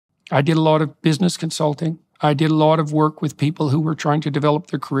I did a lot of business consulting. I did a lot of work with people who were trying to develop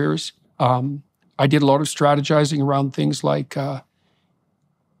their careers. I did a lot of strategizing around things like,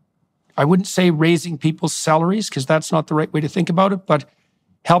 I wouldn't say raising people's salaries, because that's not the right way to think about it, but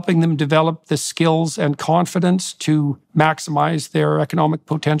helping them develop the skills and confidence to maximize their economic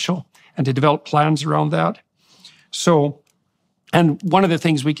potential and to develop plans around that. So, and one of the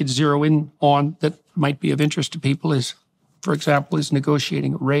things we could zero in on that might be of interest to people is, for example, is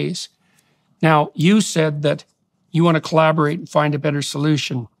negotiating a raise. Now, you said that you want to collaborate and find a better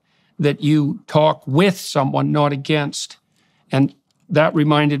solution, that you talk with someone, not against. And that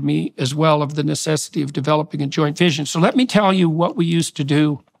reminded me as well of the necessity of developing a joint vision. So let me tell you what we used to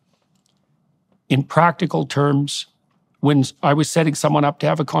do in practical terms when I was setting someone up to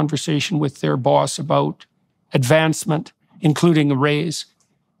have a conversation with their boss about advancement, including a raise.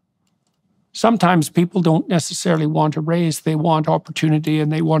 Sometimes people don't necessarily want a raise. They want opportunity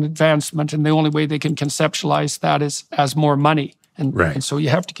and they want advancement, and the only way they can conceptualize that is as more money. And so you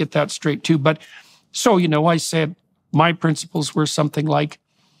have to get that straight too. But so, I said, my principles were something like,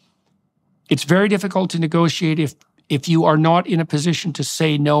 it's very difficult to negotiate if you are not in a position to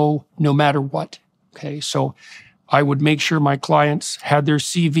say no, no matter what. Okay, so I would make sure my clients had their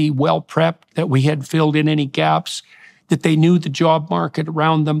CV well prepped, that we had filled in any gaps, that they knew the job market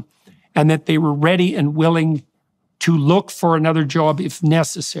around them, and that they were ready and willing to look for another job if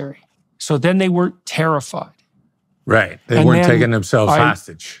necessary. So then they weren't terrified. Right, they weren't taking themselves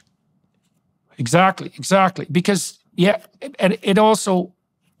hostage. Exactly. Because and it also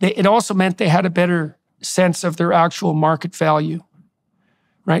meant they had a better sense of their actual market value,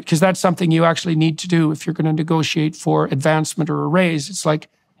 right? Because that's something you actually need to do if you're going to negotiate for advancement or a raise. It's like,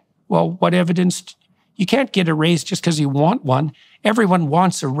 well, what evidence? You can't get a raise just because you want one. Everyone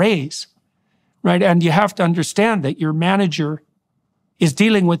wants a raise, right? And you have to understand that your manager is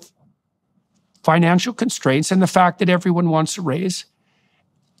dealing with financial constraints and the fact that everyone wants a raise.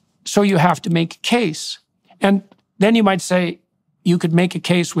 So you have to make a case. And then you might say, you could make a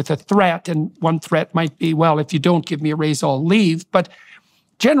case with a threat, and one threat might be, well, if you don't give me a raise, I'll leave. But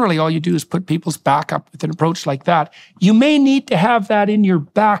generally, all you do is put people's back up with an approach like that. You may need to have that in your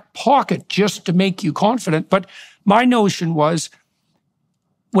back pocket just to make you confident. But my notion was,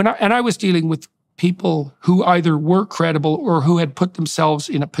 I was dealing with people who either were credible or who had put themselves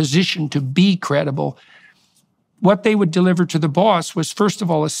in a position to be credible. What they would deliver to the boss was, first of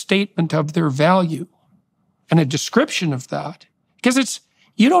all, a statement of their value and a description of that. Because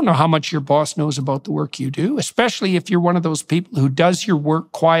you don't know how much your boss knows about the work you do, especially if you're one of those people who does your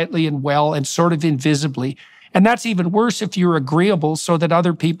work quietly and well and sort of invisibly. And that's even worse if you're agreeable so that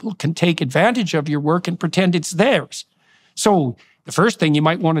other people can take advantage of your work and pretend it's theirs. So the first thing you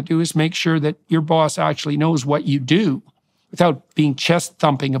might want to do is make sure that your boss actually knows what you do without being chest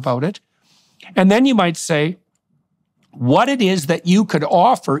thumping about it. And then you might say what it is that you could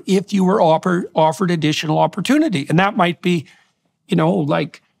offer if you were offered additional opportunity. And that might be,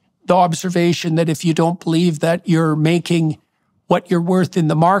 like the observation that if you don't believe that you're making what you're worth in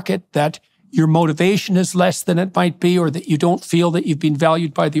the market, that your motivation is less than it might be, or that you don't feel that you've been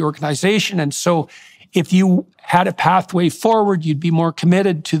valued by the organization. And so if you had a pathway forward, you'd be more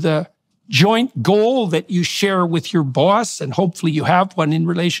committed to the joint goal that you share with your boss, and hopefully you have one in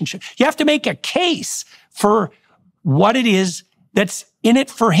relationship. You have to make a case for what it is that's in it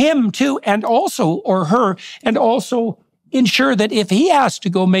for him too, and also, or her, and also ensure that if he has to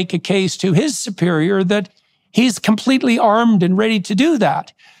go make a case to his superior, that he's completely armed and ready to do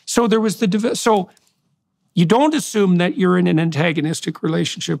that. So so you don't assume that you're in an antagonistic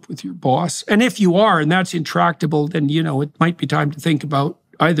relationship with your boss. And if you are, and that's intractable, then, it might be time to think about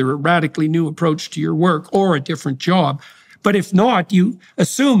either a radically new approach to your work or a different job. But if not, you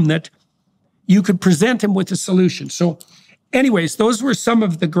assume that you could present him with a solution. So anyways, those were some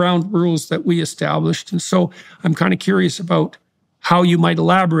of the ground rules that we established. And so I'm kind of curious about how you might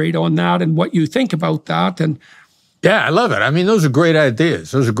elaborate on that and what you think about that. And yeah, I love it. I mean, those are great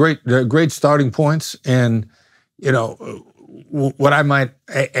ideas. Those are great starting points. And, what I might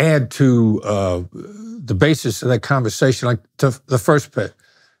add to the basis of that conversation, like the first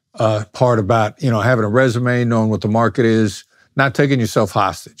part about, having a resume, knowing what the market is, not taking yourself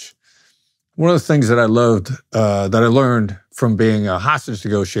hostage. One of the things that I loved, that I learned from being a hostage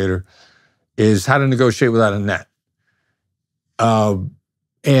negotiator, is how to negotiate without a net.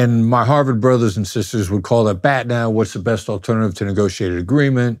 And my Harvard brothers and sisters would call that bat down. What's the best alternative to negotiated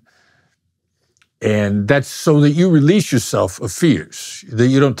agreement? And that's so that you release yourself of fears, that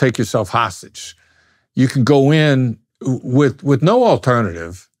you don't take yourself hostage. You can go in with no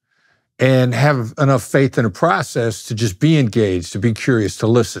alternative and have enough faith in the process to just be engaged, to be curious, to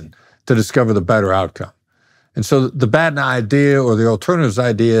listen, to discover the better outcome. And so the BATNA idea or the alternatives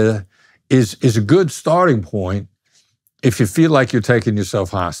idea is a good starting point if you feel like you're taking yourself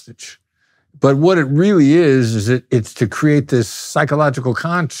hostage. But what it really is it's to create this psychological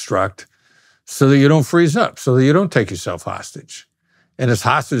construct so that you don't freeze up, so that you don't take yourself hostage. And as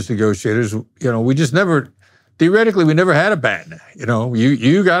hostage negotiators, we just never, theoretically, we never had a BATNA.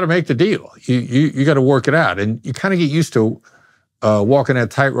 You got to make the deal. You got to work it out. And you kind of get used to walking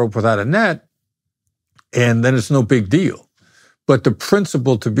that tightrope without a net, and then it's no big deal. But the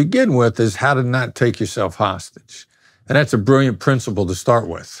principle to begin with is how to not take yourself hostage. And that's a brilliant principle to start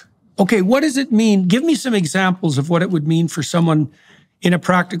with. Okay, what does it mean? Give me some examples of what it would mean for someone in a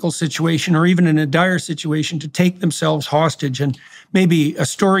practical situation or even in a dire situation to take themselves hostage, and maybe a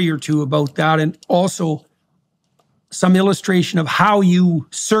story or two about that, and also some illustration of how you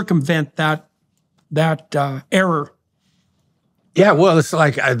circumvent that error. Yeah, well, it's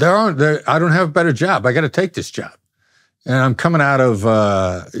like I don't have a better job. I got to take this job. And I'm coming out of,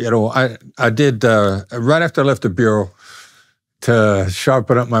 I did, right after I left the Bureau, to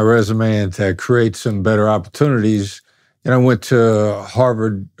sharpen up my resume and to create some better opportunities. And I went to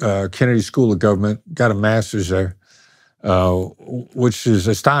Harvard Kennedy School of Government, got a master's there, which is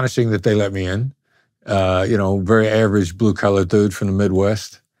astonishing that they let me in. Very average blue-collar dude from the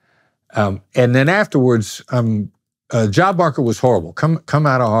Midwest. And then afterwards, job market was horrible. Come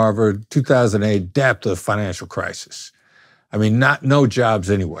out of Harvard, 2008, depth of financial crisis. I mean, no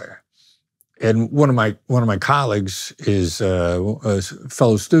jobs anywhere. And one of my colleagues, his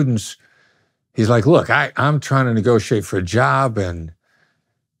fellow students, he's like, look, I'm trying to negotiate for a job, and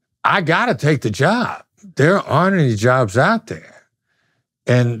I got to take the job. There aren't any jobs out there.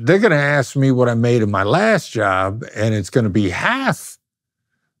 And they're going to ask me what I made in my last job, and it's going to be half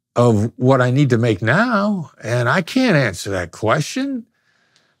of what I need to make now, and I can't answer that question.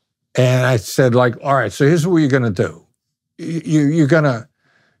 And I said, all right, so here's what you're going to do. You're going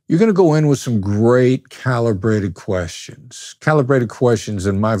to go in with some great calibrated questions. Calibrated questions,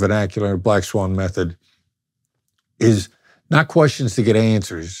 in my vernacular, Black Swan method, is not questions to get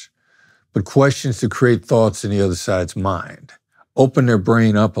answers, but questions to create thoughts in the other side's mind. Open their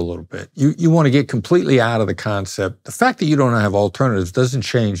brain up a little bit. You want to get completely out of the concept. The fact that you don't have alternatives doesn't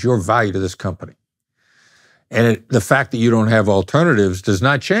change your value to this company. And the fact that you don't have alternatives does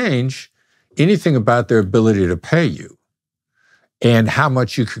not change anything about their ability to pay you and how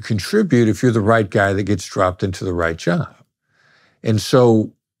much you could contribute if you're the right guy that gets dropped into the right job. And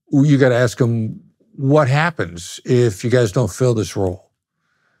so you got to ask them, what happens if you guys don't fill this role?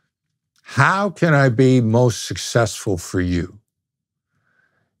 How can I be most successful for you?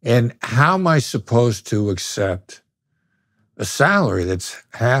 And how am I supposed to accept a salary that's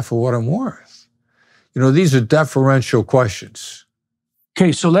half of what I'm worth? These are deferential questions.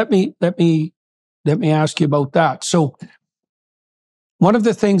 Okay, so let me ask you about that. So one of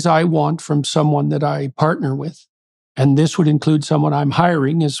the things I want from someone that I partner with, and this would include someone I'm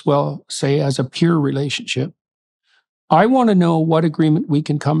hiring as well, say as a peer relationship, I want to know what agreement we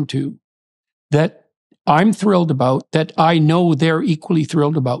can come to that I'm thrilled about, that I know they're equally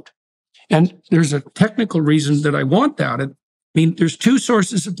thrilled about. And there's a technical reason that I want that. I mean, there's two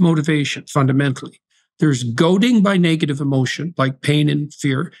sources of motivation fundamentally. There's goading by negative emotion, like pain and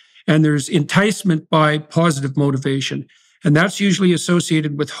fear, and there's enticement by positive motivation. And that's usually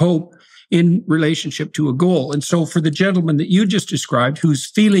associated with hope in relationship to a goal. And so for the gentleman that you just described, who's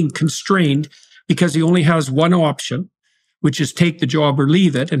feeling constrained because he only has one option, which is take the job or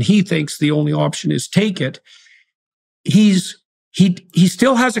leave it, and he thinks the only option is take it, he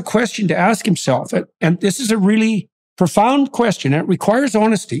still has a question to ask himself. And this is a really profound question. It requires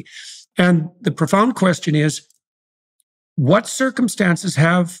honesty. And the profound question is, what circumstances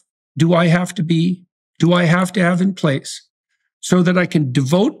do I have to have in place so that I can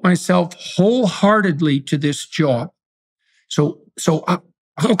devote myself wholeheartedly to this job? So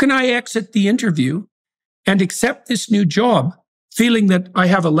how can I exit the interview and accept this new job, feeling that I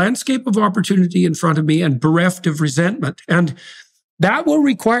have a landscape of opportunity in front of me and bereft of resentment? And that will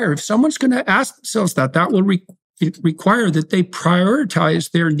require, if someone's going to ask themselves that will require that they prioritize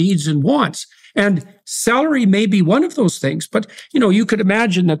their needs and wants. And salary may be one of those things, but you could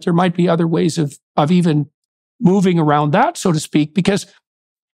imagine that there might be other ways of even moving around that, so to speak, because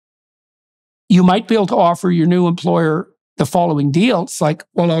you might be able to offer your new employer the following deal. It's like,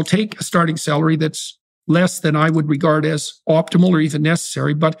 well, I'll take a starting salary that's less than I would regard as optimal or even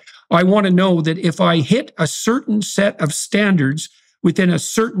necessary, but I want to know that if I hit a certain set of standards within a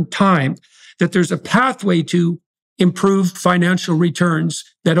certain time, that there's a pathway to improved financial returns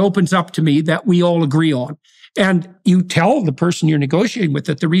that opens up to me that we all agree on. And you tell the person you're negotiating with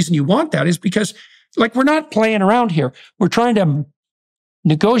that the reason you want that is because, like, we're not playing around here. We're trying to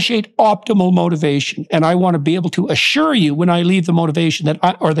negotiate optimal motivation. And I want to be able to assure you when I leave the motivation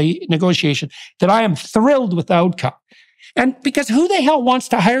or the negotiation that I am thrilled with the outcome. And because who the hell wants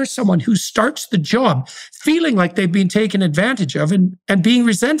to hire someone who starts the job feeling like they've been taken advantage of and being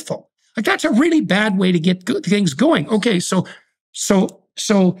resentful? Like, that's a really bad way to get things going. Okay, so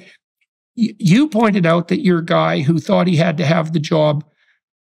you pointed out that your guy who thought he had to have the job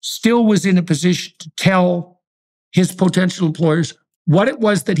still was in a position to tell his potential employers what it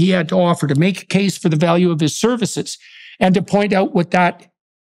was that he had to offer, to make a case for the value of his services, and to point out what that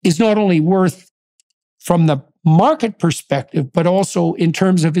is not only worth from the market perspective, but also in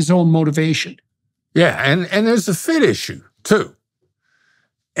terms of his own motivation. Yeah, and there's a fit issue too.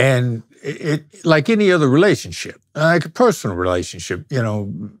 And it like any other relationship, like a personal relationship,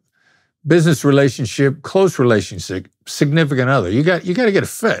 business relationship, close relationship, significant other, you got to get a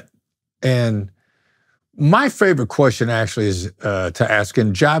fit. And my favorite question actually is to ask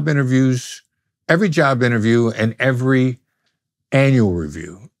in job interviews, every job interview and every annual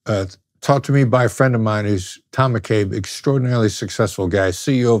review. Taught to me by a friend of mine who's Tom McCabe, extraordinarily successful guy,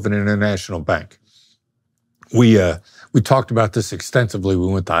 CEO of an international bank. We talked about this extensively. We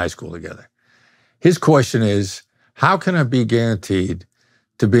went to high school together. His question is, how can I be guaranteed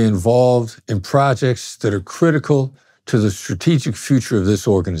to be involved in projects that are critical to the strategic future of this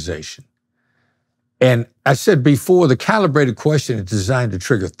organization? And I said before, the calibrated question is designed to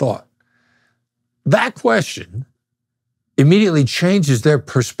trigger thought. That question immediately changes their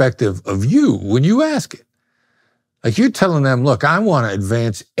perspective of you when you ask it. Like, you're telling them, look, I want to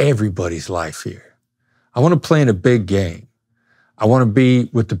advance everybody's life here. I want to play in a big game. I want to be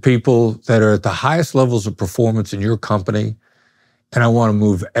with the people that are at the highest levels of performance in your company, and I want to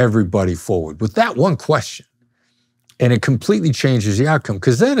move everybody forward with that one question. And it completely changes the outcome,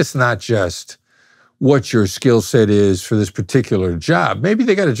 because then it's not just what your skill set is for this particular job. Maybe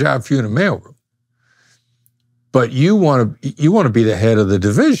they got a job for you in a mailroom, but you want to be the head of the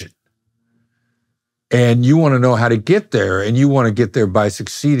division, and you want to know how to get there, and you want to get there by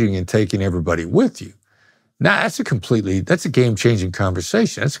succeeding and taking everybody with you. Now, that's a game-changing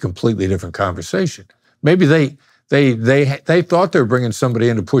conversation. That's a completely different conversation. Maybe they thought they were bringing somebody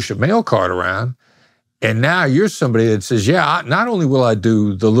in to push a mail cart around, and now you're somebody that says, yeah, not only will I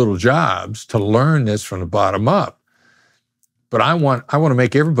do the little jobs to learn this from the bottom up, but I want to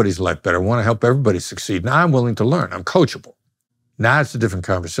make everybody's life better. I want to help everybody succeed. Now I'm willing to learn. I'm coachable. Now it's a different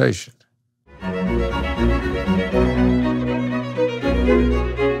conversation.